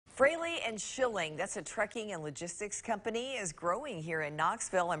Fraley Schilling, that's a trucking and logistics company, is growing here in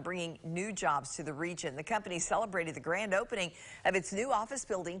Knoxville and bringing new jobs to the region. The company celebrated the grand opening of its new office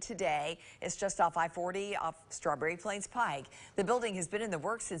building today. It's just off I-40 off Strawberry Plains Pike. The building has been in the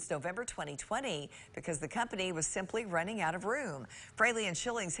works since November 2020 because the company was simply running out of room. Fraley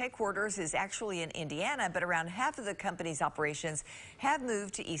Schilling's headquarters is actually in Indiana, but around half of the company's operations have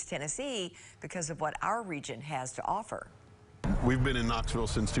moved to East Tennessee because of what our region has to offer. We've been in Knoxville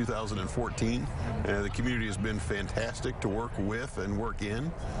since 2014. The community has been fantastic to work with and work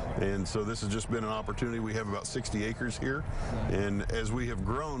in, and so this has just been an opportunity. We have about 60 acres here, and as we have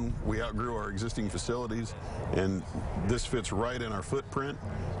grown, we outgrew our existing facilities, and this fits right in our footprint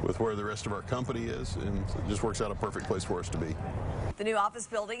with where the rest of our company is, and it just works out a perfect place for us to be. The new office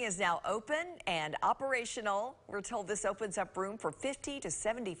building is now open and operational. We're told this opens up room for 50 to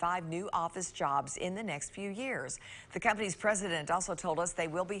 75 new office jobs in the next few years. The company's president also told us they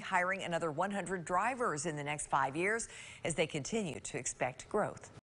will be hiring another 100 drivers in the next 5 years as they continue to expect growth.